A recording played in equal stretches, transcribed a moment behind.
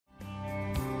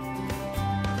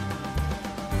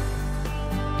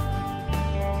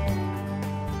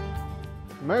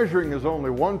Measuring is only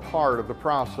one part of the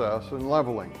process in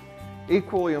leveling.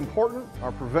 Equally important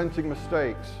are preventing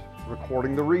mistakes,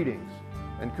 recording the readings,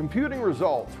 and computing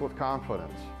results with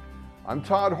confidence. I'm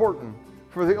Todd Horton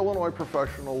for the Illinois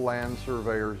Professional Land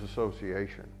Surveyors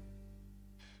Association.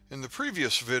 In the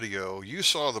previous video, you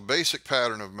saw the basic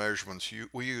pattern of measurements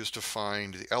we use to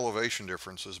find the elevation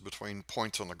differences between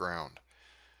points on the ground.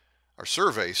 Our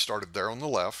survey started there on the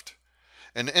left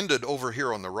and ended over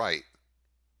here on the right.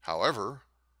 However,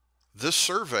 this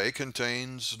survey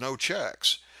contains no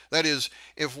checks. That is,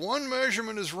 if one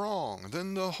measurement is wrong,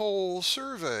 then the whole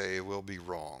survey will be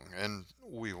wrong, and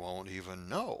we won't even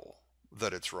know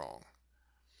that it's wrong.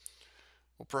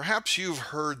 Well, perhaps you've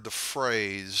heard the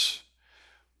phrase,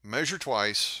 measure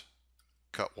twice,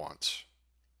 cut once.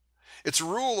 It's a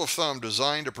rule of thumb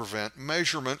designed to prevent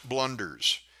measurement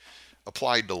blunders.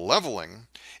 Applied to leveling,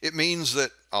 it means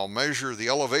that I'll measure the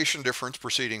elevation difference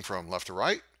proceeding from left to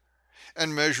right,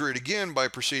 and measure it again by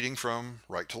proceeding from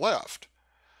right to left.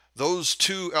 Those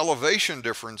two elevation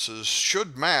differences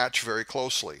should match very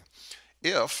closely.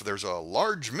 If there's a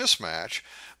large mismatch,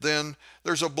 then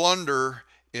there's a blunder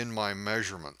in my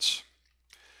measurements.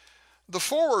 The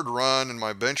forward run in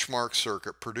my benchmark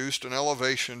circuit produced an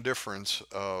elevation difference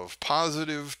of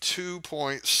positive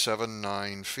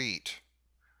 2.79 feet.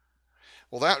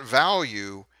 Well, that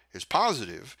value is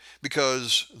positive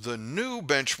because the new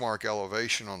benchmark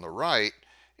elevation on the right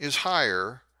is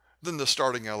higher than the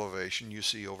starting elevation you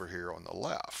see over here on the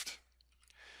left.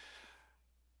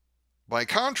 By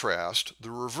contrast,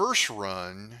 the reverse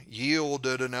run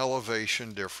yielded an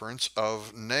elevation difference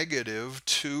of negative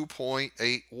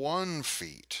 2.81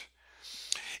 feet.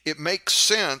 It makes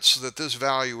sense that this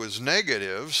value is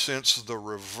negative since the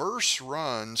reverse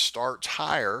run starts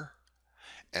higher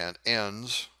and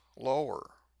ends lower.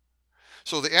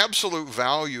 So the absolute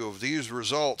value of these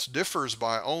results differs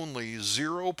by only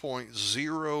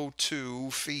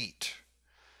 0.02 feet.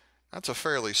 That's a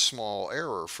fairly small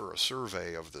error for a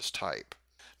survey of this type.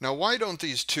 Now, why don't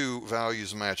these two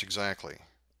values match exactly?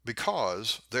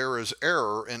 Because there is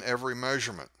error in every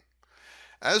measurement.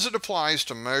 As it applies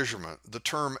to measurement, the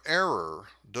term error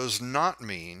does not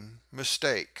mean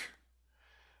mistake.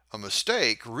 A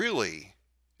mistake really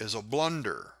is a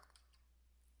blunder.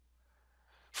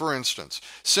 For instance,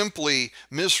 simply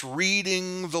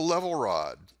misreading the level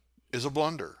rod is a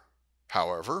blunder.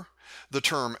 However, the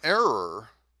term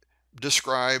error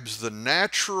describes the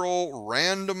natural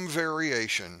random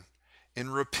variation in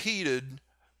repeated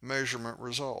measurement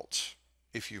results.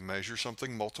 If you measure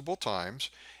something multiple times,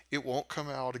 it won't come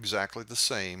out exactly the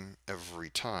same every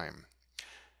time.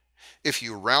 If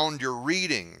you round your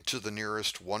reading to the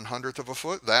nearest 1/100th of a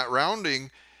foot, that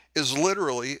rounding is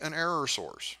literally an error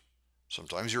source.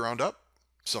 Sometimes you round up,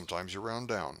 sometimes you round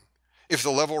down. If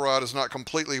the level rod is not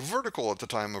completely vertical at the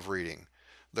time of reading,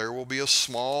 there will be a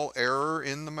small error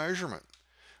in the measurement.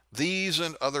 These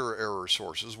and other error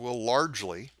sources will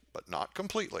largely, but not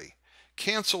completely,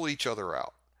 cancel each other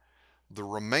out. The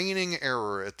remaining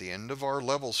error at the end of our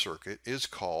level circuit is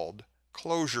called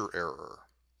closure error.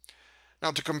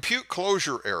 Now, to compute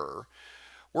closure error,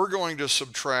 we're going to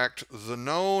subtract the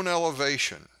known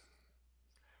elevation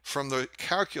from the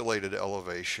calculated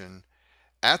elevation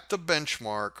at the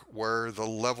benchmark where the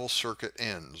level circuit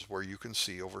ends, where you can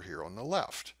see over here on the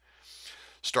left.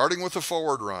 Starting with the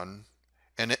forward run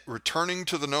and returning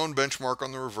to the known benchmark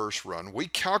on the reverse run, we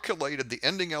calculated the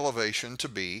ending elevation to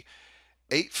be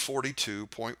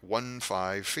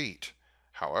 842.15 feet.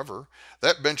 However,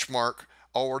 that benchmark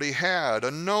already had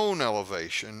a known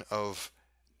elevation of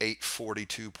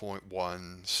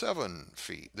 842.17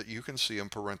 feet that you can see in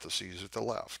parentheses at the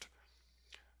left.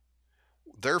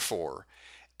 Therefore,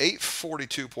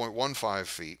 842.15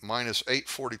 feet minus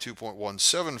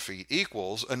 842.17 feet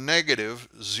equals a negative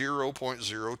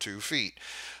 0.02 feet.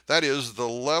 That is, the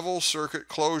level circuit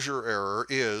closure error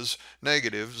is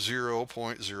negative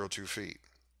 0.02 feet.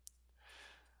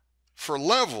 For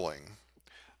leveling,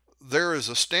 there is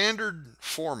a standard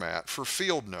format for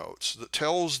field notes that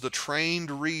tells the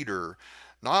trained reader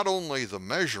not only the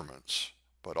measurements,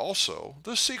 but also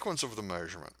the sequence of the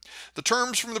measurement. The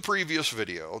terms from the previous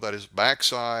video, that is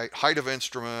backsite, height of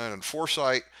instrument, and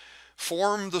foresight,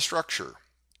 form the structure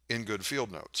in good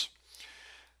field notes.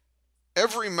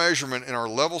 Every measurement in our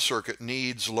level circuit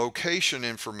needs location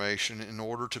information in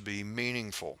order to be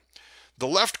meaningful. The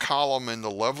left column in the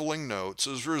leveling notes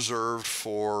is reserved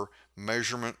for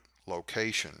measurement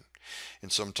location.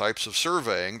 In some types of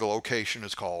surveying, the location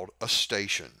is called a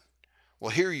station.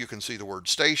 Well, here you can see the word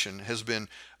station has been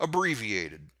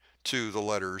abbreviated to the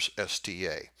letters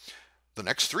STA. The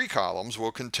next three columns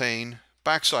will contain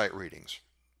backsite readings.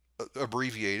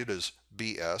 abbreviated as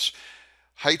BS,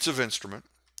 heights of instrument,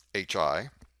 HI,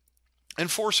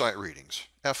 and foresight readings,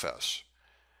 FS.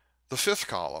 The fifth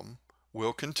column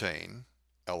will contain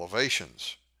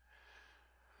elevations.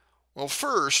 Well,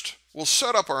 first, we'll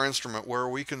set up our instrument where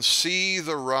we can see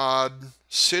the rod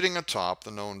sitting atop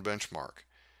the known benchmark.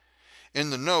 In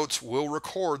the notes, we'll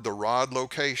record the rod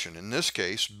location, in this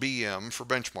case, BM for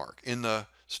benchmark, in the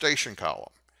station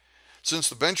column. Since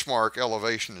the benchmark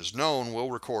elevation is known,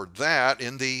 we'll record that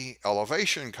in the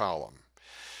elevation column.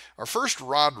 Our first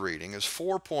rod reading is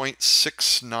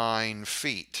 4.69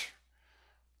 feet.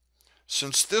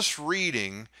 Since this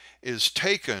reading is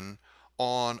taken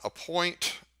on a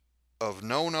point of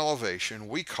known elevation,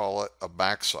 we call it a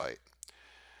backsight.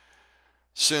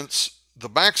 Since the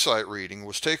backsight reading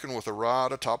was taken with a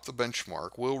rod atop the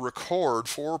benchmark, we'll record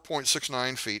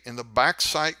 4.69 feet in the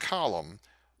backsight column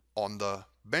on the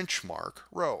benchmark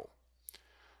row.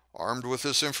 Armed with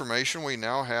this information, we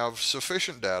now have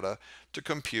sufficient data to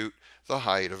compute the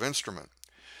height of instrument.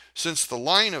 Since the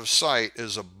line of sight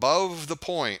is above the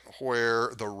point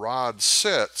where the rod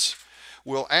sits,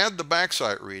 we'll add the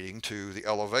backsight reading to the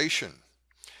elevation.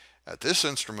 At this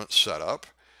instrument setup,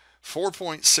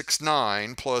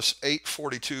 4.69 plus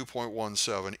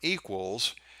 842.17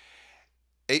 equals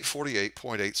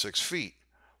 848.86 feet.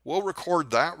 We'll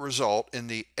record that result in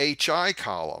the HI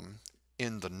column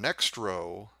in the next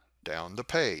row down the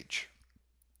page.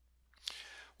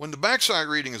 When the backsight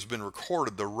reading has been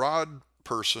recorded, the rod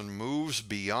person moves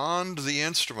beyond the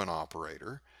instrument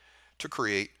operator to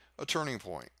create a turning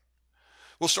point.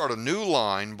 We'll start a new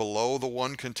line below the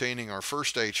one containing our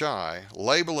first HI,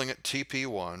 labeling it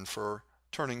TP1 for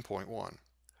turning point 1.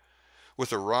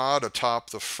 With the rod atop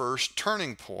the first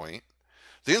turning point,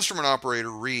 the instrument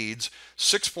operator reads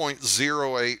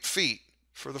 6.08 feet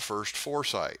for the first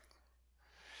foresight.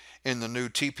 In the new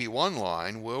TP1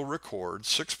 line, we'll record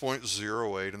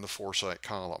 6.08 in the foresight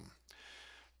column.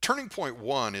 Turning point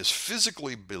 1 is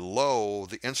physically below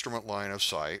the instrument line of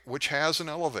sight, which has an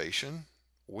elevation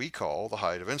we call the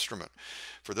height of instrument.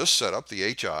 For this setup, the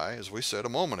HI, as we said a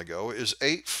moment ago, is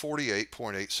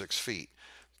 848.86 feet.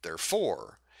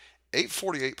 Therefore,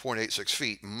 848.86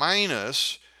 feet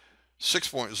minus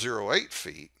 6.08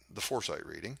 feet, the foresight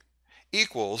reading,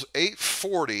 equals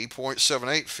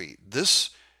 840.78 feet.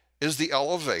 This is the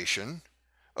elevation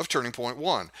of turning point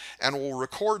 1, and we'll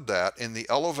record that in the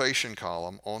elevation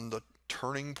column on the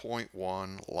turning point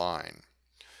 1 line.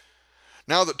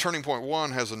 Now that turning point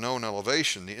 1 has a known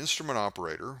elevation, the instrument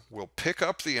operator will pick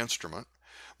up the instrument,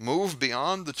 move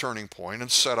beyond the turning point,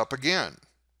 and set up again.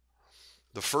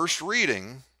 The first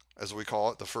reading, as we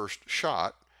call it, the first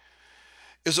shot,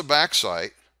 is a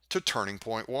backsight to turning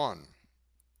point 1.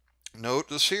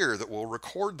 Notice here that we'll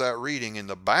record that reading in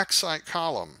the backsight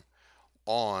column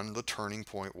on the turning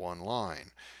point 1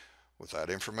 line. With that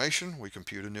information, we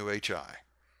compute a new HI.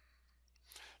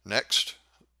 Next,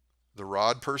 the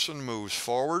rod person moves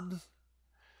forward,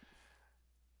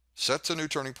 sets a new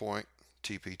turning point,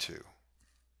 TP2.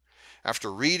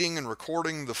 After reading and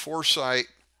recording the foresight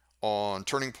on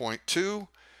turning point 2,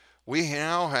 we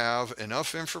now have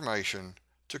enough information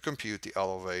to compute the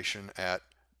elevation at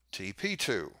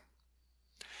TP2.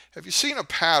 Have you seen a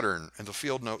pattern in the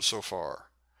field notes so far?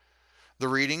 The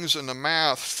readings and the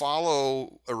math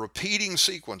follow a repeating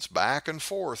sequence back and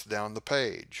forth down the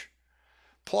page.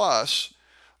 Plus,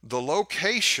 the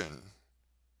location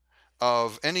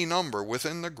of any number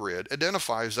within the grid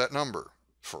identifies that number.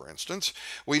 For instance,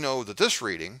 we know that this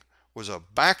reading was a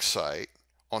backsight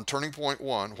on turning point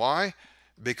 1. Why?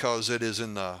 Because it is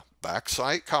in the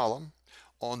backsight column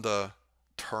on the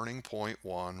turning point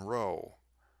 1 row.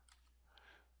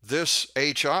 This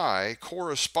HI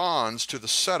corresponds to the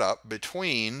setup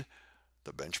between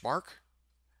the benchmark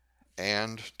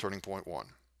and turning point 1.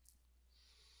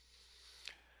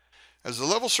 As the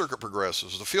level circuit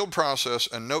progresses, the field process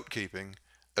and note keeping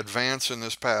advance in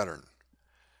this pattern.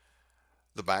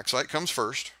 The backsight comes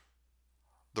first,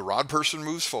 the rod person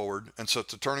moves forward and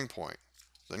sets a turning point.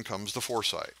 Then comes the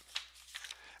foresight.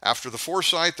 After the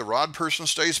foresight, the rod person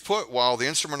stays put while the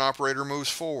instrument operator moves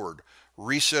forward,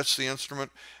 resets the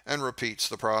instrument, and repeats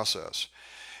the process.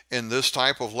 In this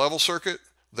type of level circuit,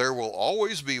 there will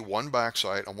always be one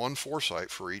backsight and one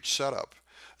foresight for each setup.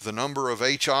 The number of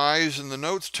HIs in the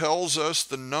notes tells us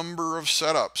the number of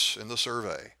setups in the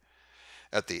survey.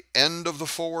 At the end of the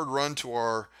forward run to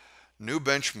our new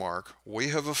benchmark, we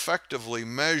have effectively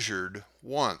measured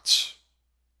once.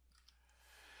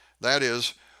 That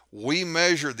is, we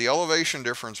measured the elevation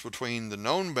difference between the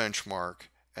known benchmark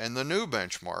and the new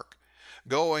benchmark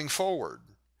going forward.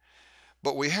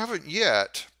 But we haven't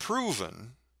yet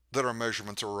proven that our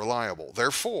measurements are reliable.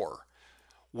 Therefore,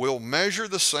 we'll measure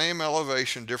the same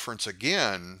elevation difference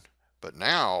again, but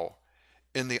now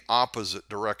in the opposite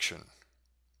direction.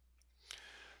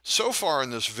 So far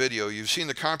in this video, you've seen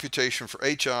the computation for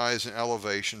HIs and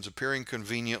elevations appearing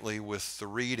conveniently with the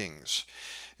readings.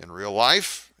 In real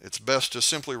life, it's best to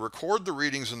simply record the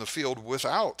readings in the field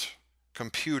without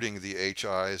computing the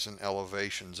HIs and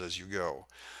elevations as you go.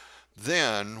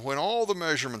 Then, when all the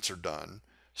measurements are done,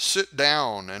 sit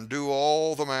down and do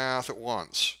all the math at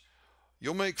once.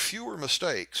 You'll make fewer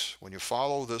mistakes when you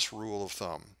follow this rule of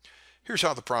thumb. Here's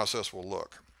how the process will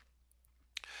look.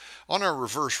 On our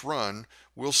reverse run,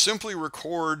 we'll simply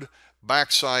record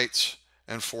backsights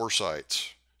and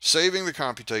foresights, saving the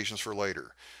computations for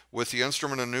later. With the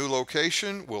instrument in a new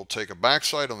location, we'll take a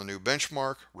backsight on the new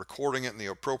benchmark, recording it in the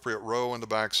appropriate row in the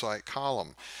backsight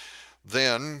column.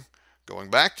 Then, going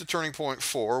back to turning point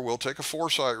 4, we'll take a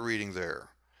foresight reading there.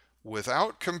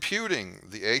 Without computing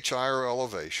the HI or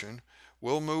elevation,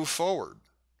 we'll move forward.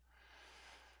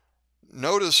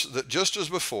 Notice that just as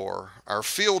before, our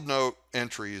field note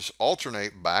entries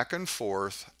alternate back and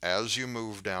forth as you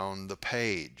move down the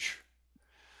page.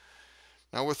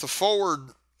 Now, with the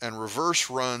forward and reverse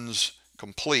runs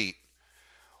complete,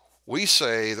 we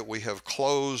say that we have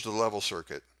closed the level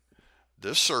circuit.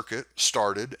 This circuit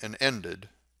started and ended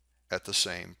at the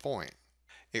same point.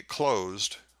 It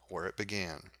closed where it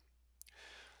began.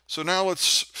 So now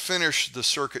let's finish the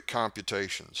circuit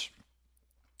computations.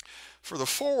 For the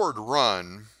forward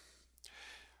run,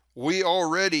 we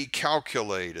already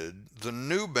calculated the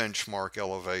new benchmark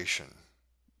elevation.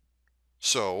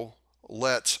 So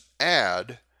let's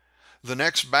add the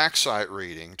next backsight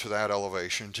reading to that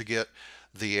elevation to get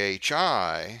the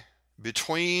HI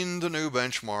between the new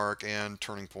benchmark and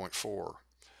turning point 4.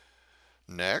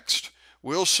 Next,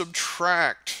 we'll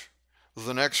subtract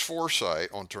the next foresight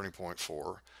on turning point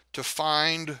 4 to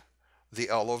find the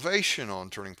elevation on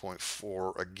turning point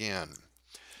 4 again.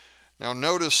 Now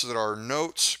notice that our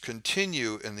notes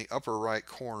continue in the upper right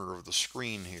corner of the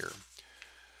screen here.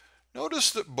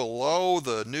 Notice that below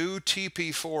the new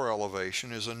TP4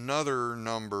 elevation is another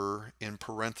number in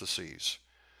parentheses.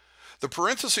 The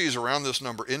parentheses around this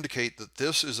number indicate that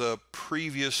this is a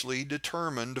previously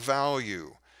determined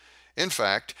value. In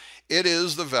fact, it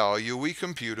is the value we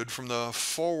computed from the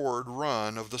forward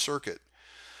run of the circuit.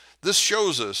 This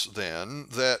shows us then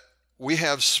that we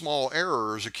have small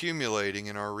errors accumulating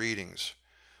in our readings.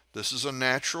 This is a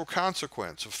natural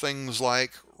consequence of things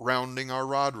like rounding our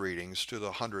rod readings to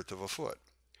the 100th of a foot.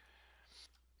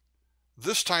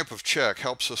 This type of check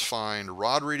helps us find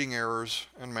rod reading errors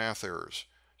and math errors.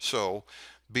 So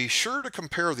be sure to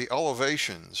compare the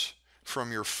elevations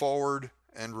from your forward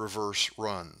and reverse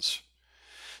runs.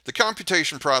 The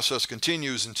computation process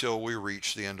continues until we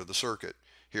reach the end of the circuit.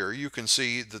 Here you can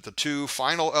see that the two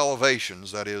final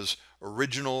elevations, that is,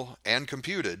 original and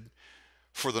computed,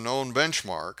 for the known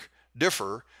benchmark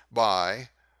differ by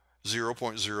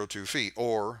 0.02 feet,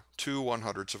 or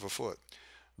 2/100ths of a foot.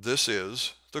 This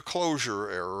is the closure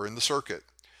error in the circuit.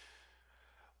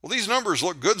 Well, these numbers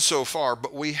look good so far,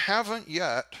 but we haven't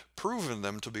yet proven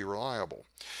them to be reliable.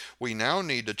 We now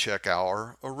need to check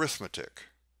our arithmetic.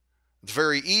 It's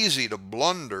very easy to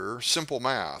blunder simple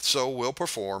math, so we'll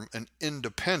perform an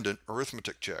independent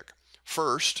arithmetic check.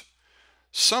 First,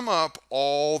 sum up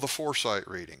all the foresight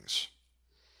readings.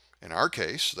 In our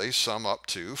case, they sum up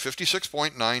to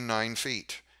 56.99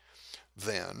 feet.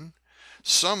 Then,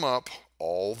 sum up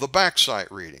all the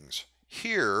backsight readings.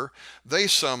 Here, they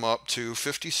sum up to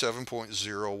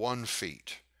 57.01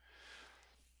 feet.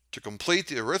 To complete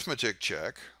the arithmetic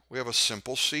check, we have a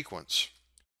simple sequence.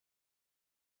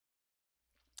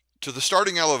 To the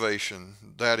starting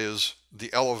elevation, that is,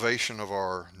 the elevation of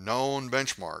our known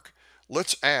benchmark,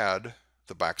 let's add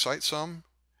the backsight sum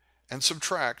and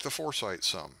subtract the foresight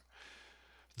sum.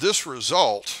 This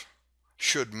result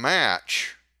should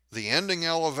match the ending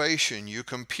elevation you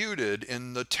computed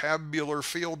in the tabular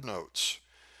field notes.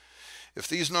 If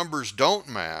these numbers don't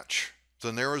match,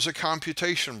 then there is a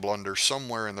computation blunder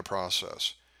somewhere in the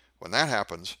process. When that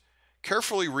happens,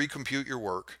 carefully recompute your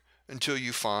work until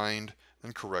you find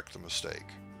and correct the mistake.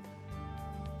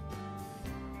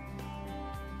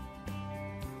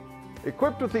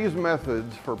 Equipped with these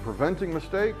methods for preventing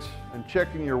mistakes and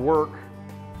checking your work,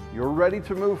 you're ready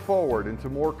to move forward into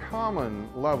more common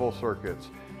level circuits.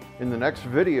 In the next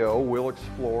video, we'll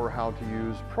explore how to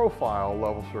use profile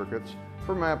level circuits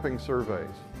for mapping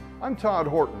surveys. I'm Todd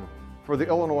Horton for the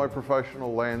Illinois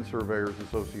Professional Land Surveyors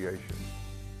Association.